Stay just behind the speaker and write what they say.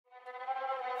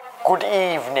Good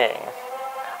evening.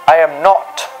 I am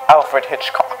not Alfred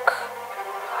Hitchcock.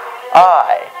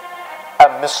 I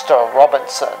am Mr.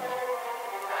 Robinson,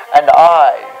 and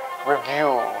I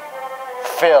review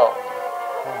film.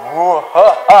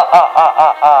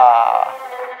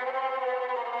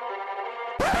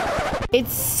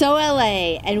 It's So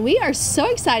LA, and we are so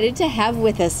excited to have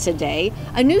with us today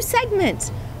a new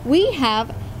segment. We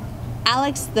have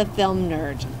Alex the Film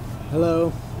Nerd.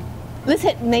 Hello. Let's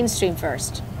hit mainstream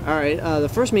first. Alright, the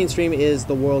first mainstream is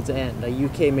The World's End, a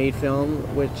UK-made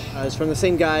film which is from the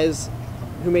same guys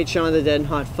who made Shaun of the Dead and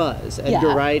Hot Fuzz,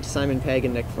 Edgar Wright, Simon Pegg,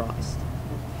 and Nick Frost.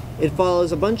 It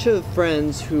follows a bunch of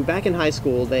friends who, back in high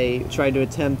school, they tried to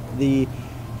attempt the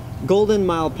Golden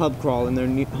Mile pub crawl in their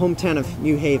hometown of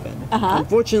New Haven.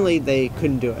 Unfortunately, they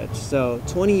couldn't do it, so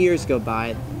 20 years go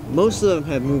by, most of them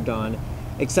have moved on,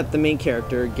 except the main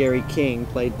character, Gary King,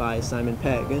 played by Simon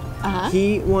Pegg.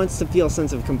 He wants to feel a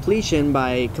sense of completion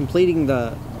by completing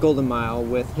the Golden Mile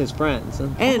with his friends.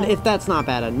 And if that's not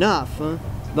bad enough,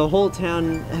 the whole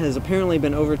town has apparently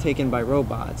been overtaken by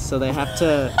robots, so they have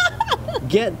to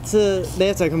they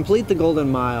have to complete the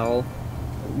Golden Mile,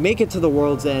 make it to the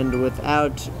World's End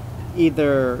without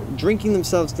either drinking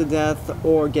themselves to death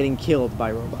or getting killed by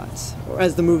robots, or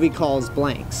as the movie calls,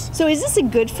 blanks. So is this a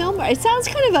good film? It sounds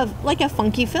kind of like a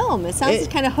funky film. It sounds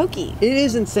kind of hokey. It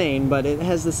is insane, but it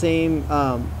has the same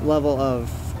level of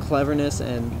cleverness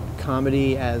and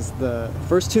comedy as the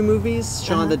first two movies,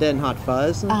 Shaun of the Dead and Hot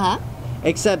Fuzz.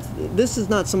 Except this is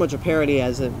not so much a parody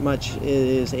as much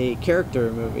is a character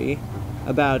movie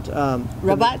about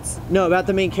robots? About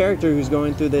the main character who's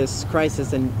going through this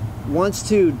crisis and wants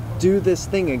to do this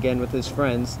thing again with his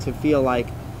friends to feel like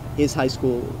his high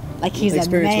school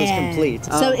experience was complete.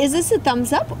 So is this a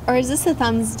thumbs up or is this a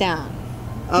thumbs down?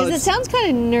 Because it sounds kind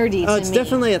of nerdy to me. It's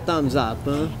definitely a thumbs up.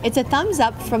 It's a thumbs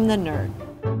up from the nerd.